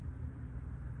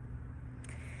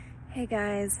Hey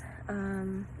guys,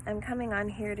 I'm coming on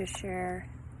here to share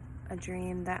a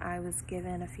dream that I was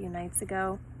given a few nights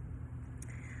ago.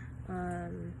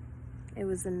 It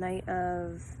was the night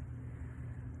of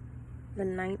the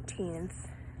 19th.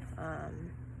 I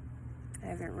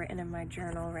have it written in my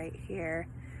journal right here.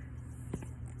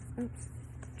 Oops,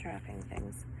 dropping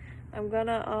things. I'm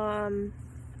gonna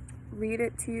read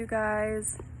it to you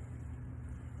guys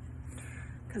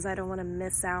because I don't want to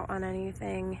miss out on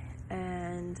anything.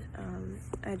 And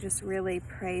I just really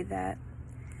pray that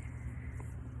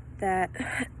that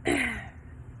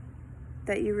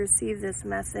you receive this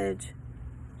message.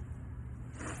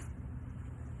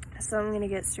 So I'm going to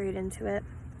get straight into it.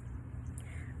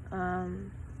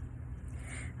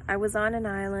 I was on an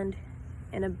island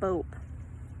in a boat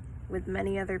with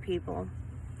many other people.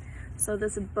 So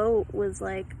this boat was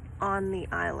like on the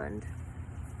island.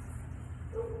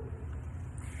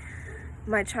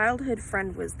 My childhood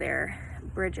friend was there,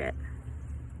 Bridget,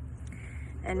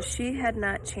 and she had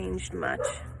not changed much.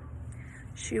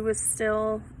 She was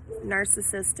still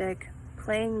narcissistic,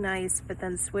 playing nice, but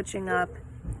then switching up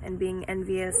and being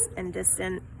envious and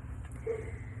distant.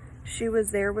 She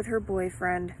was there with her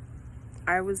boyfriend.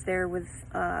 I was there with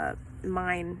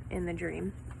mine in the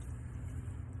dream.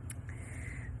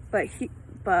 But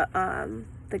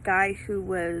the guy who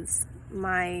was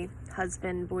my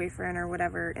husband, boyfriend, or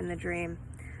whatever in the dream,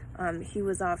 he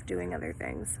was off doing other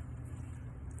things.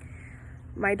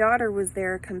 My daughter was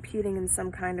there competing in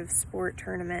some kind of sport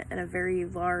tournament in a very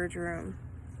large room.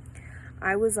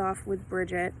 I was off with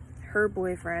Bridget, her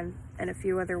boyfriend, and a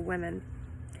few other women.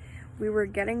 We were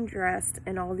getting dressed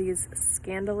in all these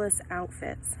scandalous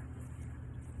outfits.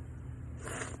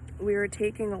 We were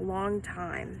taking a long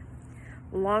time,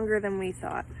 longer than we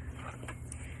thought.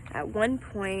 At one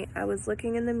point, I was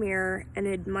looking in the mirror and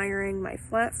admiring my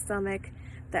flat stomach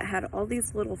that had all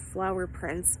these little flower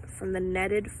prints from the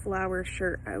netted flower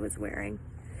shirt I was wearing.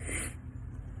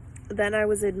 Then I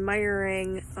was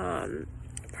admiring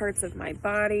parts of my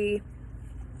body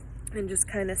and just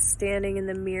kind of standing in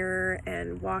the mirror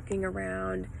and walking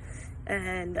around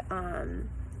and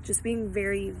just being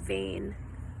very vain.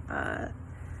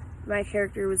 My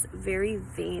character was very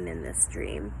vain in this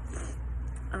dream.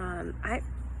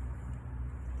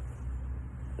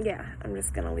 I'm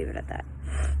just gonna leave it at that.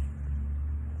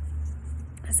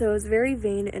 So I was very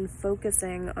vain and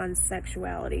focusing on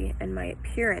sexuality and my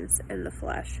appearance in the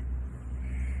flesh.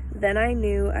 Then I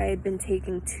knew I had been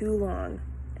taking too long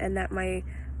and that my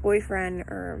boyfriend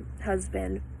or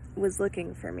husband was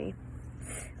looking for me.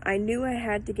 I knew I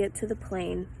had to get to the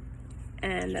plane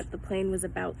and that the plane was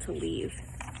about to leave.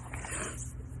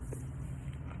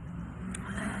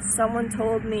 Someone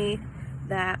told me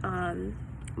that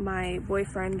my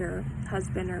boyfriend or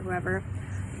husband or whoever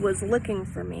was looking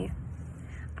for me.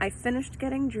 I finished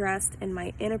getting dressed in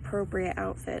my inappropriate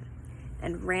outfit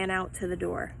and ran out to the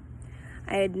door.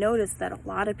 I had noticed that a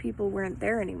lot of people weren't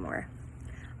there anymore.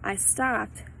 I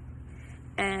stopped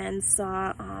and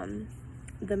saw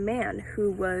the man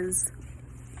who was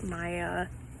my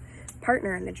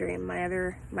partner in the dream, my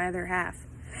other half.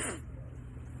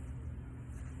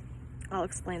 I'll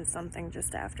explain something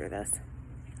just after this.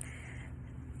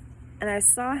 And I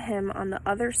saw him on the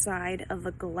other side of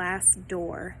a glass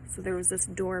door. So there was this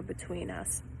door between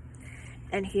us.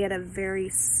 And he had a very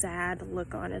sad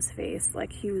look on his face,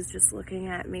 like he was just looking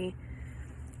at me.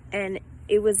 And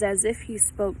it was as if he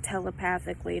spoke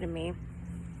telepathically to me,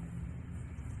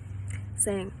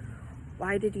 saying,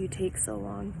 "Why did you take so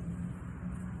long?"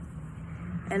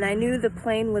 And I knew the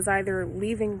plane was either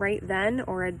leaving right then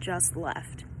or had just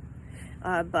left.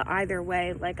 But either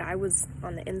way, like I was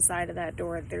on the inside of that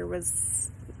door,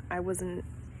 I wasn't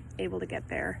able to get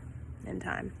there in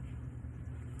time.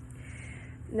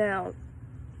 Now,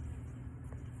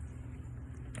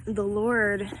 the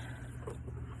Lord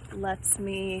lets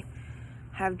me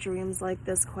have dreams like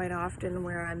this quite often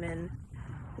where I'm in,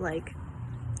 like,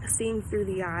 seeing through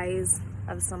the eyes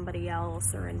of somebody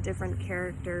else or in different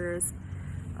characters.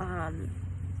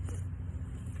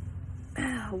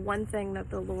 One thing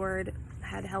that the Lord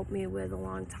had helped me with a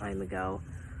long time ago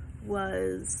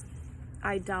was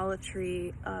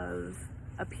idolatry of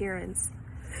appearance.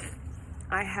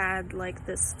 I had like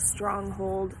this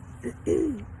stronghold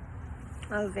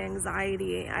of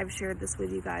anxiety. I've shared this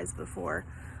with you guys before,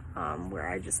 where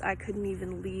I couldn't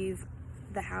even leave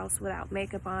the house without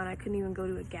makeup on. I couldn't even go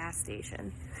to a gas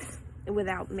station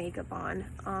without makeup on,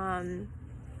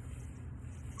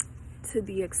 to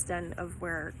the extent of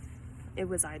where it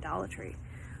was idolatry.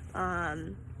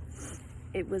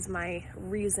 It was my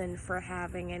reason for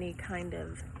having any kind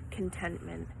of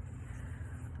contentment.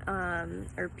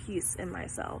 or peace in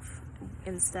myself,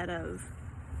 instead of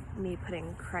me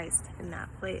putting Christ in that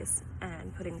place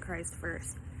and putting Christ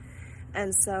first.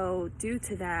 And so due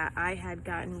to that, I had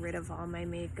gotten rid of all my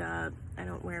makeup. I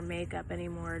don't wear makeup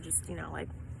anymore, just, like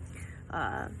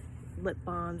lip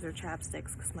balms or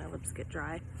chapsticks, because my lips get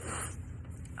dry.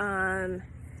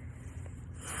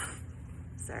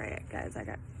 Sorry guys, I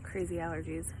got crazy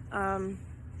allergies.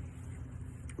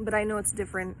 But I know it's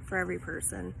different for every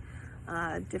person.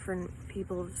 Different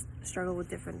people struggle with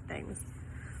different things.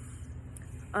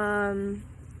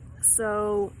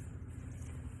 So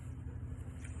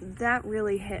that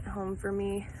really hit home for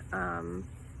me,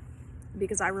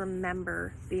 because I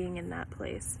remember being in that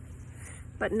place.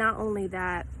 But not only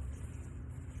that,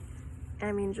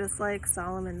 I mean, just like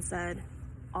Solomon said,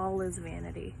 all is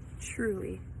vanity.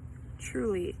 Truly,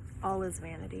 truly, all is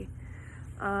vanity.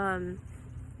 And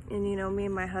me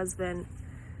and my husband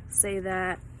say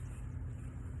that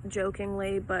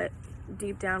jokingly, but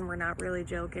deep down we're not really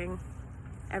joking.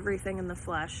 Everything in the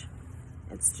flesh,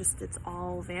 it's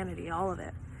all vanity, all of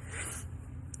it.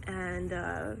 And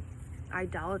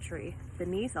idolatry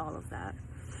beneath all of that.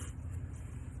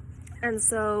 And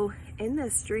so in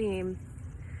this dream,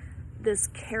 this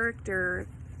character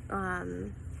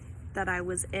that I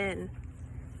was in,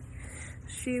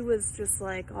 she was just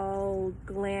like all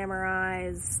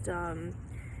glamorized,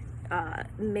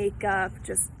 makeup,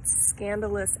 just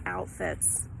scandalous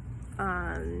outfits,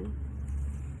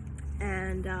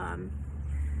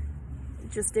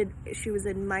 she was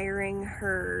admiring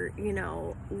her,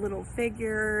 little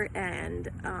figure and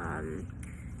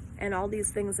all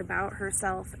these things about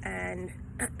herself, and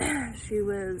she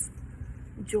was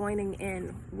joining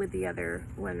in with the other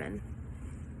women.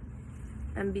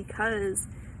 And because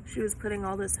she was putting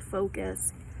all this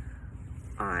focus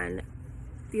on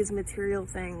these material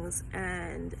things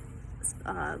and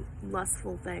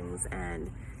lustful things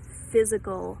and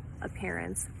physical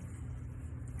appearance,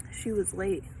 she was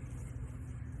late,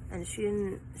 and she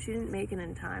didn't make it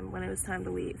in time when it was time to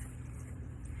leave.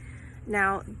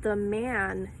 Now, the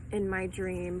man in my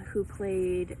dream who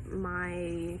played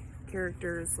my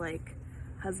character's like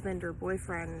husband or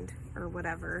boyfriend or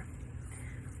whatever,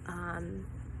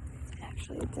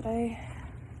 actually, did I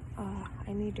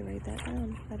need to write that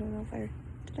down. I don't know if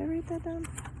did I write that down?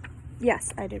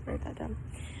 Yes, I did write that down.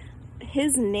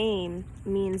 His name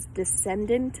means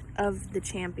descendant of the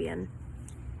champion.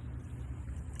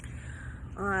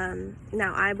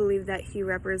 Now, I believe that he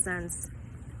represents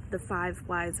the 5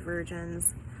 wise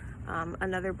virgins.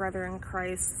 Another brother in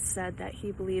Christ said that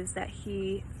he believes that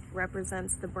he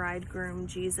represents the bridegroom,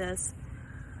 Jesus.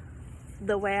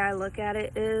 The way I look at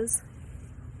it is,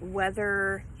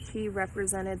 whether he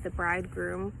represented the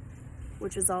bridegroom,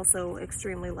 which is also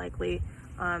extremely likely,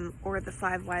 or the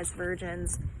 5 wise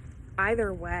virgins,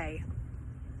 either way,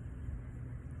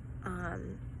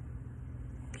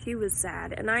 he was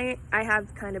sad. And I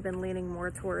have kind of been leaning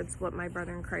more towards what my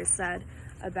brother in Christ said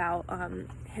about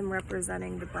him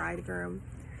representing the bridegroom.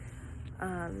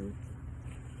 And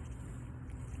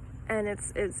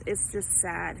it's just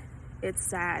sad. It's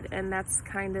sad, and that's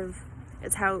kind of,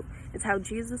 it's how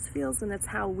Jesus feels, and it's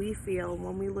how we feel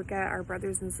when we look at our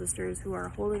brothers and sisters who are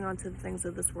holding on to the things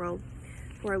of this world,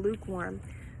 who are lukewarm,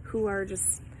 who are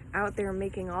just out there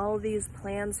making all these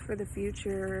plans for the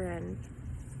future and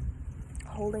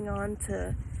holding on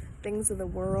to things of the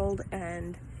world,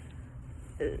 and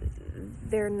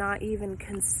they're not even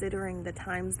considering the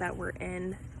times that we're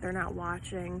in. They're not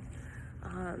watching.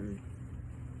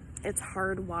 It's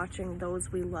hard watching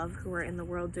those we love who are in the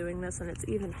world doing this, and it's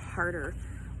even harder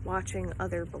watching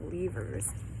other believers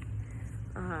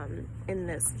in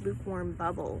this lukewarm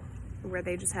bubble where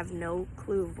they just have no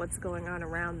clue of what's going on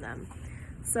around them.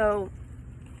 So,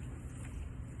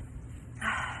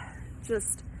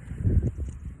 just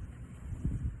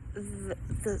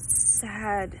the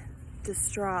sad,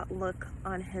 distraught look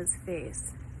on his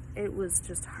face, it was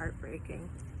just heartbreaking.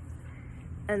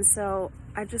 And so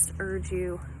I just urge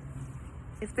you,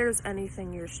 if there's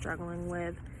anything you're struggling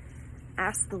with,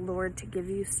 ask the Lord to give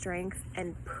you strength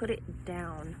and put it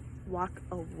down. Walk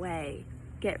away.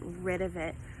 Get rid of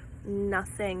it.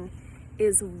 Nothing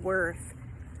is worth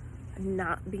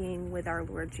not being with our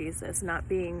Lord Jesus, not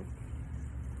being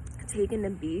taken to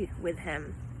be with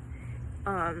him.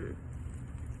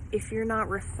 If you're not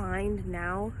refined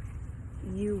now,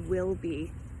 you will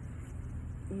be.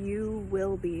 You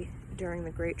will be during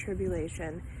the Great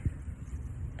Tribulation.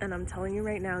 And I'm telling you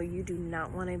right now, you do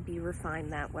not want to be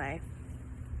refined that way.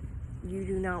 You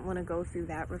do not want to go through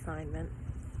that refinement.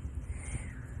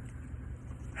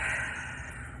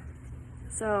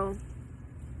 So,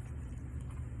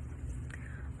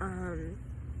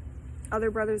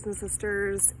 other brothers and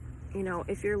sisters, you know,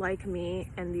 if you're like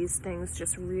me and these things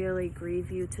just really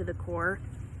grieve you to the core,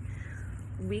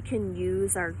 we can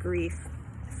use our grief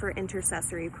for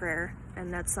intercessory prayer.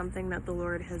 And that's something that the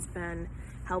Lord has been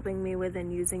helping me with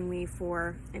and using me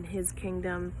for in His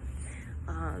kingdom.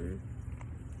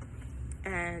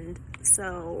 And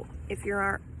so if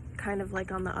you're kind of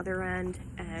like on the other end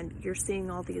and you're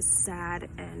seeing all these sad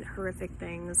and horrific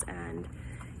things, and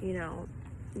you know,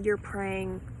 you're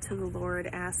praying to the Lord,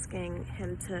 asking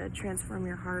Him to transform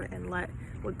your heart and let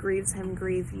what grieves Him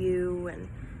grieve you, and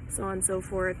so on and so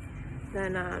forth,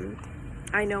 then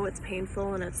I know it's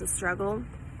painful and it's a struggle,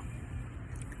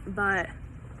 but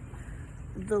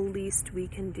the least we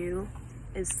can do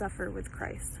is suffer with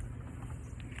Christ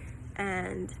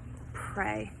and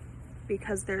pray,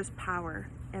 because there's power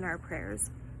in our prayers,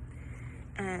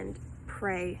 and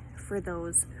pray for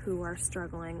those who are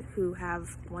struggling, who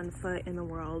have one foot in the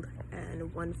world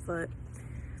and one foot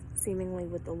seemingly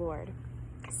with the Lord.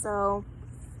 So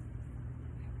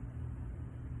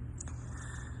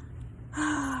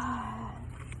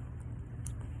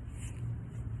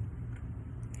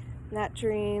that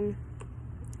dream,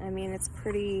 I mean, it's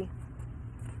pretty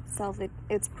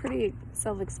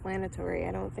self-explanatory.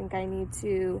 I don't think I need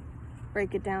to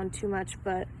break it down too much,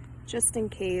 but just in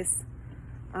case,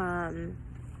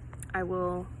 I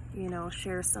will, you know,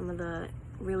 share some of the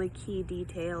really key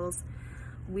details.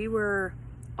 We were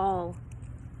all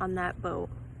on that boat.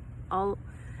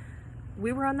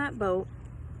 We were on that boat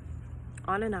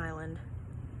on an island,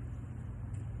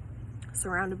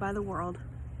 surrounded by the world,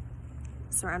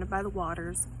 surrounded by the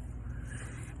waters,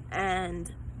 and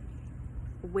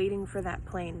waiting for that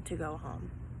plane to go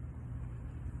home.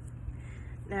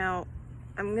 Now,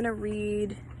 I'm going to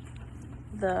read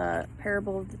the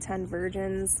parable of the 10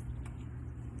 virgins.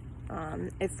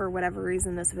 If for whatever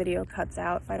reason this video cuts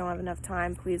out, if I don't have enough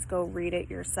time, please go read it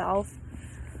yourself.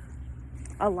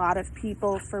 A lot of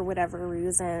people, for whatever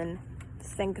reason,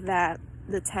 think that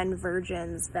the 10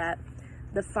 virgins, that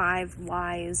the 5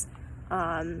 wise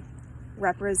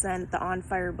represent the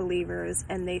on-fire believers,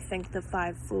 and they think the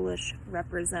 5 foolish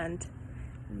represent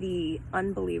the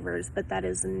unbelievers, but that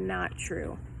is not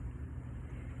true.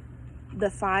 The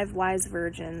 5 wise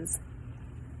virgins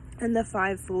and the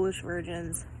 5 foolish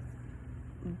virgins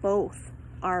both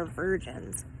are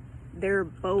virgins. They're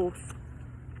both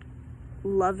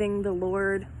loving the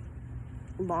Lord,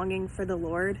 longing for the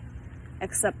Lord,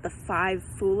 except the 5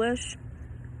 foolish,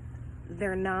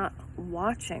 they're not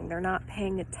watching, they're not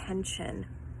paying attention,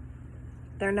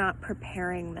 they're not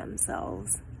preparing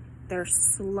themselves, they're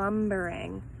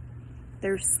slumbering,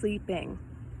 they're sleeping.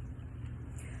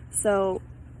 So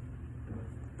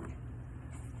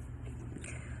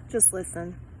just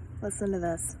listen to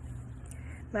this.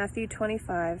 Matthew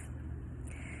 25.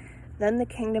 Then the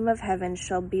kingdom of heaven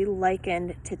shall be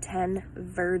likened to 10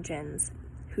 virgins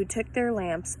who took their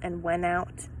lamps and went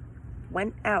out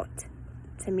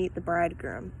to meet the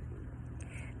bridegroom.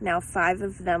 Now 5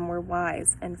 of them were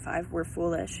wise and 5 were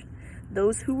foolish.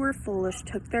 Those who were foolish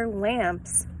took their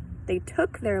lamps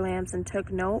and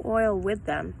took no oil with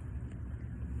them.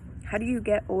 How do you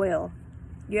get oil?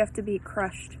 You have to be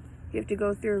crushed. You have to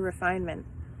go through refinement.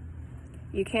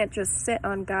 You can't just sit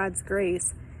on God's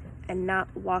grace and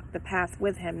not walk the path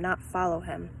with Him, not follow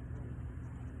Him.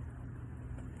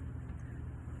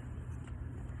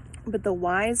 But the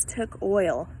wise took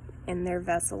oil in their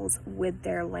vessels with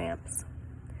their lamps.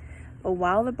 But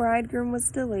while the bridegroom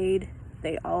was delayed,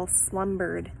 they all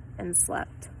slumbered and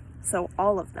slept. So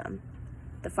all of them,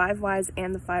 the 5 wise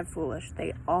and the 5 foolish,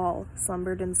 they all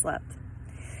slumbered and slept.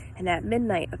 And at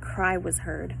midnight a cry was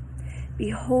heard,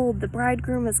 "Behold, the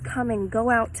bridegroom is coming, go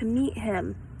out to meet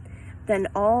him." Then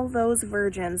all those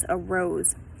virgins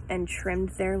arose and trimmed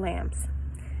their lamps.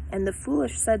 And the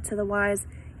foolish said to the wise,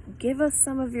 "Give us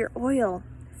some of your oil,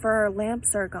 for our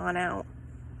lamps are gone out."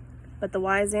 But the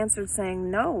wise answered, saying,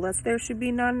 "No, lest there should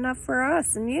be not enough for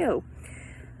us and you.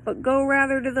 But go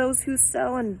rather to those who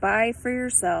sell and buy for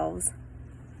yourselves."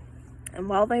 And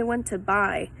while they went to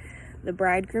buy, the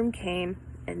bridegroom came,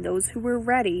 and those who were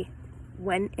ready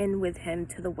went in with him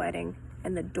to the wedding,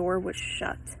 and the door was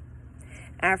shut.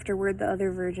 Afterward the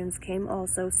other virgins came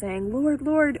also, saying, "Lord,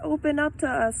 Lord, open up to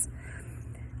us."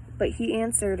 But he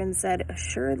answered and said,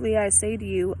 "Assuredly I say to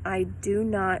you, I do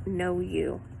not know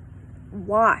you.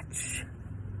 Watch.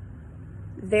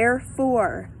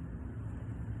 Therefore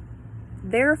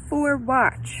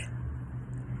watch,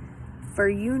 for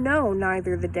you know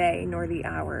neither the day nor the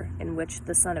hour in which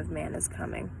the Son of Man is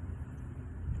coming."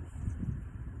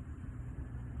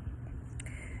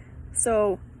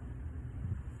 So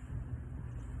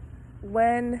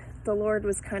when the Lord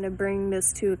was kind of bringing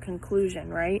this to a conclusion,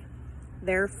 right?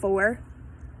 Therefore,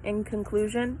 in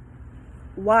conclusion,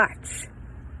 watch.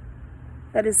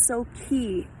 That is so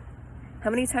key. How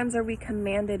many times are we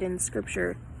commanded in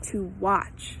Scripture to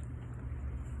watch?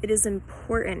 It is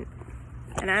important.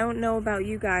 And I don't know about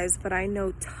you guys, but I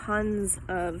know tons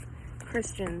of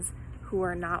Christians who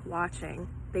are not watching.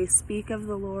 They speak of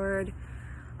the Lord.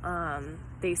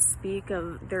 They speak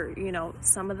of their,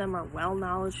 some of them are well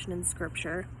knowledged in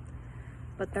Scripture,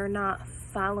 but they're not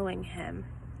following Him.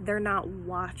 They're not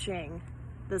watching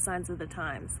the signs of the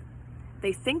times.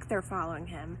 They think they're following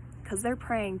Him because they're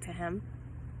praying to Him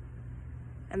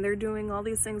and they're doing all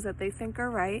these things that they think are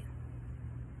right,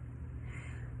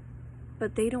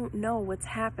 but they don't know what's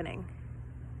happening.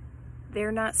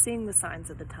 They're not seeing the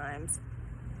signs of the times.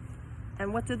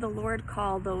 And what did the Lord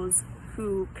call those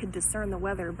who could discern the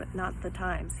weather but not the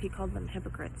times? He called them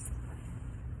hypocrites.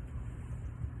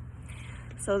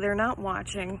 So they're not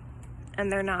watching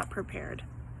and they're not prepared.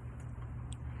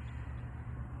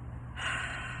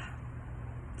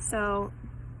 So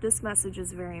this message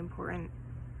is very important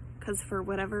because for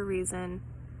whatever reason,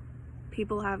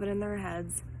 people have it in their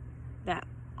heads that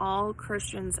all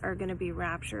Christians are going to be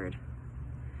raptured.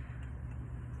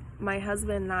 My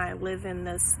husband and I live in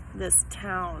this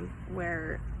town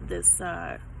where this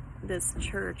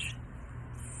church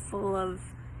full of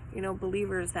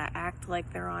believers that act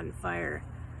like they're on fire.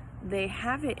 They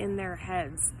have it in their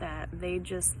heads that they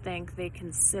just think they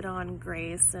can sit on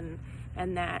grace and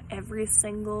that every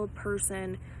single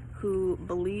person who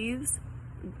believes,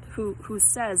 who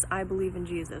says I believe in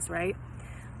Jesus, right,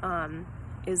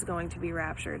 is going to be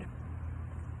raptured.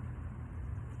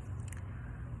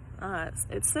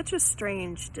 It's such a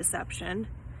strange deception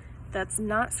that's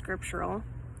not scriptural,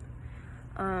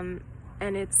 and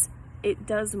it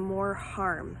does more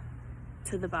harm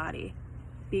to the body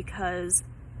because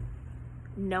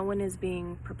no one is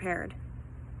being prepared.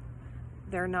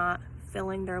 They're not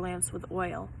filling their lamps with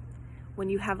oil. When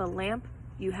you have a lamp,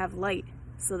 you have light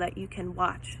so that you can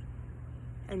watch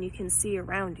and you can see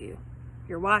around you.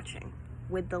 You're watching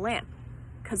with the lamp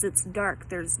because it's dark.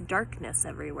 There's darkness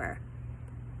everywhere.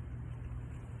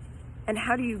 And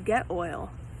how do you get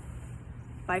oil?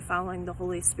 By following the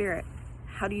Holy Spirit.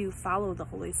 How do you follow the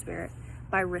Holy Spirit?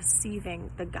 By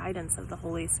receiving the guidance of the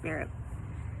Holy Spirit.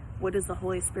 What does the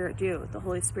Holy Spirit do? The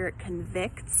Holy Spirit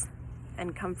convicts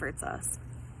and comforts us.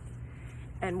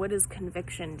 And what does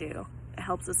conviction do? It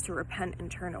helps us to repent and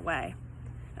turn away.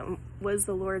 And what does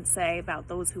the Lord say about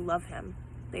those who love Him?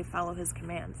 They follow His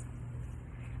commands.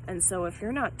 And so if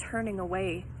you're not turning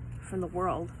away from the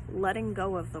world, letting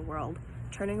go of the world,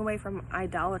 turning away from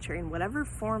idolatry in whatever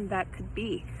form that could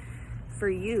be for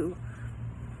you,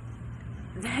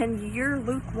 then you're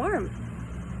lukewarm.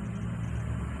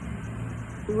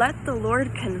 Let the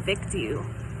Lord convict you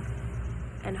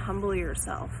and humble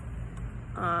yourself.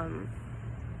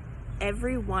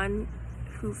 Everyone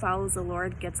who follows the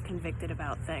Lord gets convicted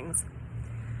about things.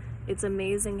 It's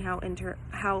amazing how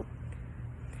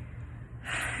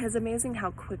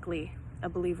quickly a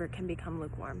believer can become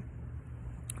lukewarm.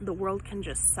 The world can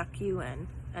just suck you in,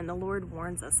 and the Lord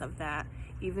warns us of that.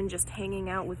 Even just hanging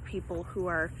out with people who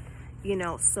are,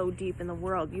 so deep in the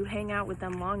world. You hang out with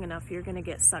them long enough, you're going to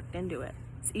get sucked into it.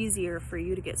 It's easier for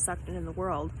you to get sucked into the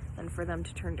world than for them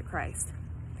to turn to Christ.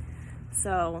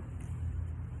 So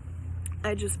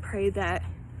I just pray that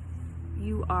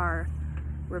you are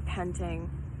repenting,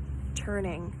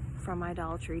 turning from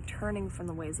idolatry, turning from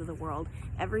the ways of the world.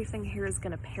 Everything here is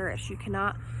going to perish. You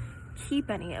cannot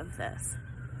keep any of this.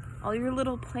 All your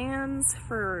little plans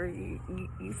for,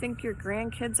 you think your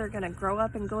grandkids are going to grow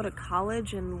up and go to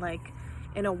college and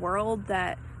in a world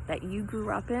that you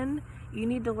grew up in, you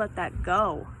need to let that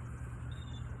go.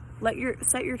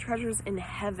 Set your treasures in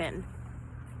heaven.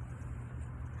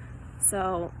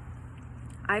 So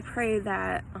I pray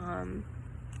that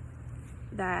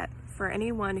that for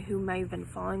anyone who may have been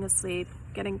falling asleep,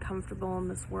 getting comfortable in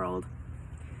this world,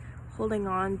 holding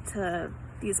on to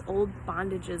these old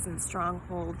bondages and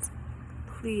strongholds,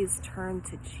 please turn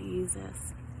to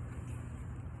Jesus.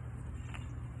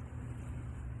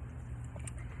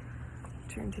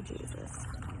 Turn to Jesus.